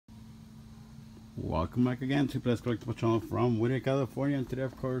Welcome back again to Playdays Collectibles channel from Whittier, California. And today,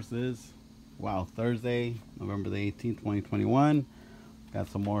 of course, is Thursday, November the 18th, 2021. Got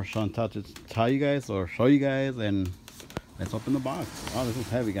some more show and tell to tell you guys or show you guys, and let's open the box. Wow, this is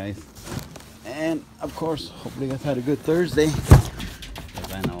heavy, guys. And of course, hopefully, you guys had a good Thursday,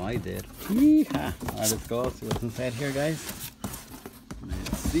 because I know I did. Yeehaw. All right, let's go see what's inside here, guys.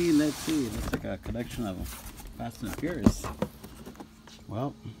 Let's see. Looks like a collection of Fast and Furious.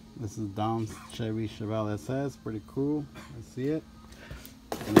 Well, this is Dom's Chevy Chevelle SS. Pretty cool. Let's see it.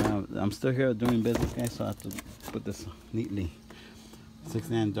 And, I'm still here doing business, guys, so I have to put this neatly.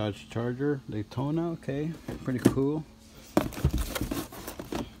 69 Dodge Charger Daytona. Okay, pretty cool.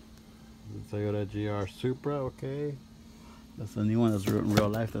 Toyota GR Supra. Okay, that's the new one that's in real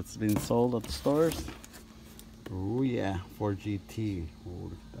life that's being sold at the stores. Oh yeah, 4GT. Oh,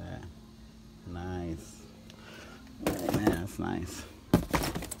 look at that. Nice. Oh, man, that's nice.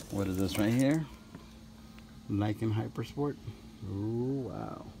 What is this right here? Lycan Hypersport. Ooh,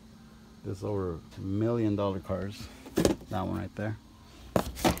 wow. This over $1 million cars. That one right there.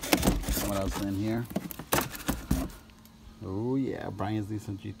 What else in here? Oh yeah, Brian's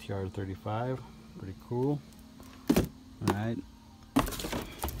Nissan GTR 35. Pretty cool. Alright.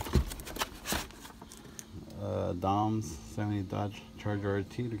 Dom's 70 Dodge Charger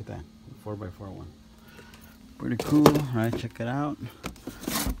RT. Look at that. 4x4 one. Pretty cool. Alright, check it out.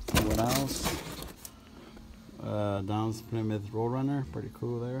 What else? Dom's Plymouth Roadrunner, pretty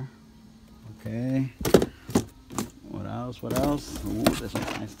cool there. Okay. What else? Ooh, this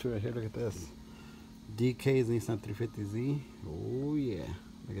one's nice too right here. Look at this. DK's Nissan 350Z. Oh yeah,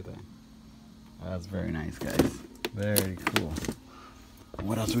 look at that. That's very nice, guys. Very cool.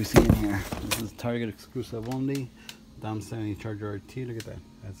 What else are we seeing here? This is Target exclusive only. Dom 70 Charger RT. Look at that.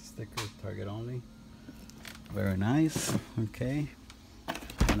 That's a sticker. Target only. Very nice. Okay.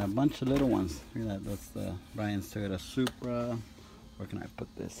 And a bunch of little ones. Look at that. That's the Brian's Toyota Supra. Where can I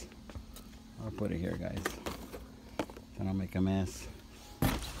put this? I'll put it here, guys. So I don't make a mess.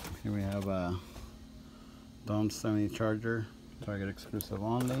 Here we have a Dom 70 Charger, Target exclusive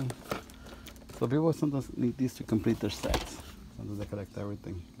only. So people sometimes need these to complete their sets. Sometimes they collect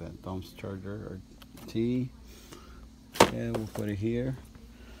everything. That Dom's Charger or T. Okay, we'll put it here.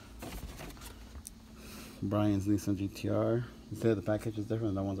 Brian's Nissan GTR. You see the package is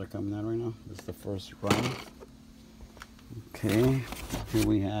different. The ones are coming out right now. This is the first run. Okay, here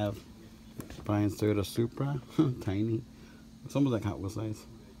we have Brian's Toyota Supra. Tiny. It's almost like Hot Wheels size.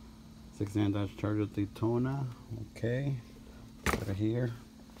 69 Dodge Charger Daytona. Okay, put it here.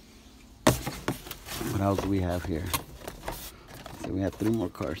 What else do we have here? So we have 3 more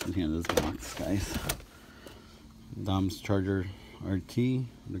cars in here in this box, guys. Dom's Charger RT.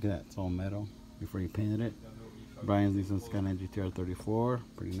 Look at that. It's all metal before you painted it. Brian's Nissan Skyline GTR 34,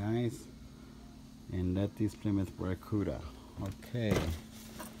 pretty nice. And Letty's Plymouth Barracuda. Okay,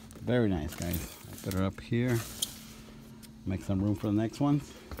 very nice, guys. I'll put it up here. Make some room for the next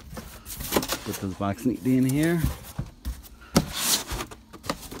ones. Put this box neatly in here.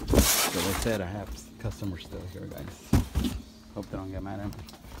 So like I said, I have customers still here, guys. Hope they don't get mad at me.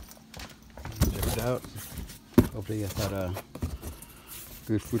 Check it out. Hopefully you guys had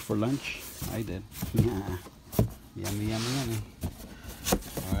good food for lunch. I did. Yummy, yummy, yummy.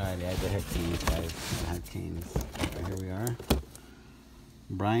 Alright, I had the head canes, guys. I had canes. Right, here we are.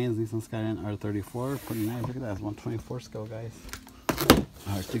 Brian's Nissan Skyline R34. Pretty nice. Look at that. It's 124 scale, guys.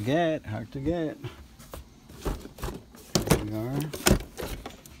 Hard to get. Hard to get. Here we are.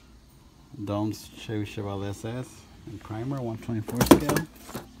 Dom's Chevy Chevelle SS and primer, 124 scale.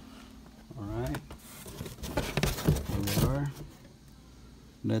 Alright. Here we are.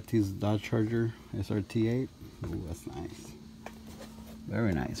 Letty's Dodge Charger SRT8. Ooh, that's nice.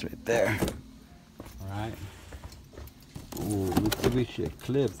 Very nice right there. Alright. Ooh, Mitsubishi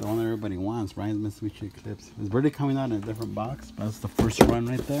Eclipse, the one that everybody wants. Brian's Mitsubishi Eclipse. It's barely coming out in a different box, but that's the first run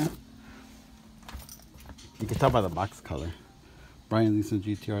right there. You can tell by the box color. Brian's Nissan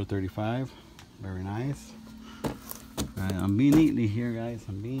GTR 35. Very nice. Alright, I'm being neatly here, guys.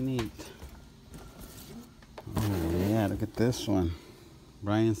 I'm being neat. Oh yeah, look at this one.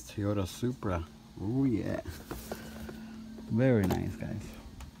 Brian's Toyota Supra. Oh yeah. Very nice, guys.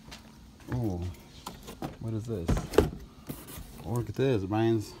 Oh, what is this? Oh, look at this.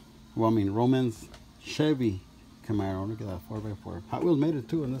 Roman's Chevy Camaro. Look at that, 4x4. Hot Wheels made it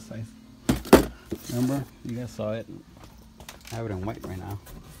too in this size. Remember? You guys saw it. I have it in white right now.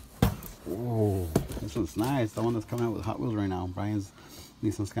 Oh, this one's nice. The one that's coming out with Hot Wheels right now. Brian's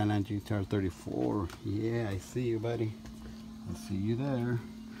Nissan Skyline GTR 34. Yeah, I see you, buddy. I see you there.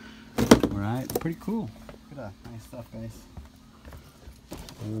 Alright, pretty cool. Look at that. Nice stuff, guys.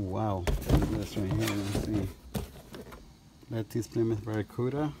 Oh wow, what is this right here? Let's see. Letty's Plymouth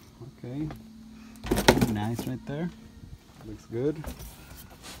Barracuda. Okay, nice right there. Looks good.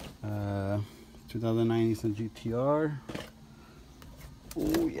 2009 Nissan GTR.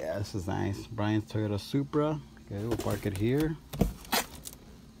 Oh yeah, this is nice. Brian's Toyota Supra. Okay, we'll park it here.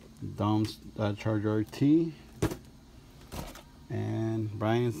 Dom's Charger RT. And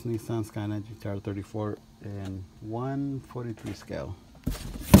Brian's Nissan Skyline GTR 34 in 1/43 scale.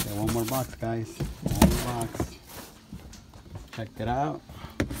 Okay, one more box, guys. One more box. Check it out.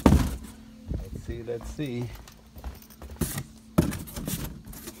 Let's see.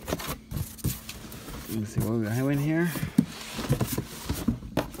 Let me see what we have in here.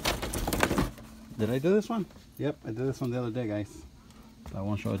 Did I do this one? Yep, I did this one the other day, guys. So I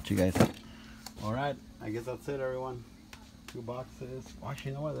won't show it to you guys. Alright, I guess that's it, everyone. 2 boxes.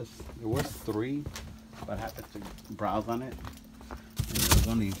 Actually, you know what? There was 3, but I happened to browse on it. And there was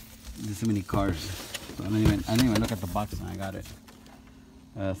only this many cars. So I didn't even look at the box when I got it.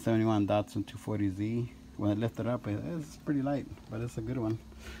 71 Datsun 240Z. When I lift it up, it's pretty light, but it's a good one.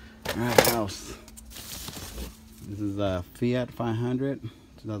 Alright, what else? This is a Fiat 500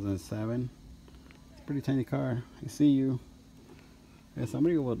 2007. It's a pretty tiny car. I see you. Yeah,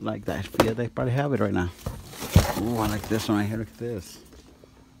 somebody would like that Fiat. They probably have it right now. Oh, I like this one right here. Look at this.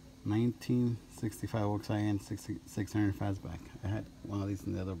 1965 Volkswagen 600 Fastback. I had one of these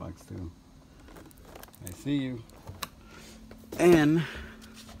in the other box too. I see you. And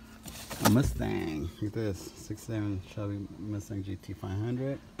a Mustang. Look at this. 67 Chevy Mustang GT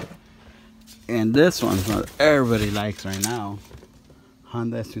 500. And this one's what everybody likes right now.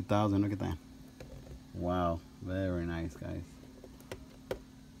 Honda S2000. Look at that. Wow. Very nice, guys.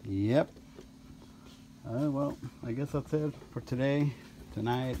 Yep. Well, I guess that's it for today,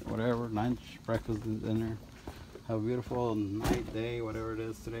 tonight, whatever, lunch, breakfast, dinner. Have a beautiful night, day, whatever it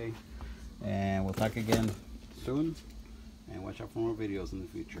is today. And we'll talk again soon. And watch out for more videos in the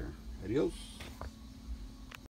future. Adios.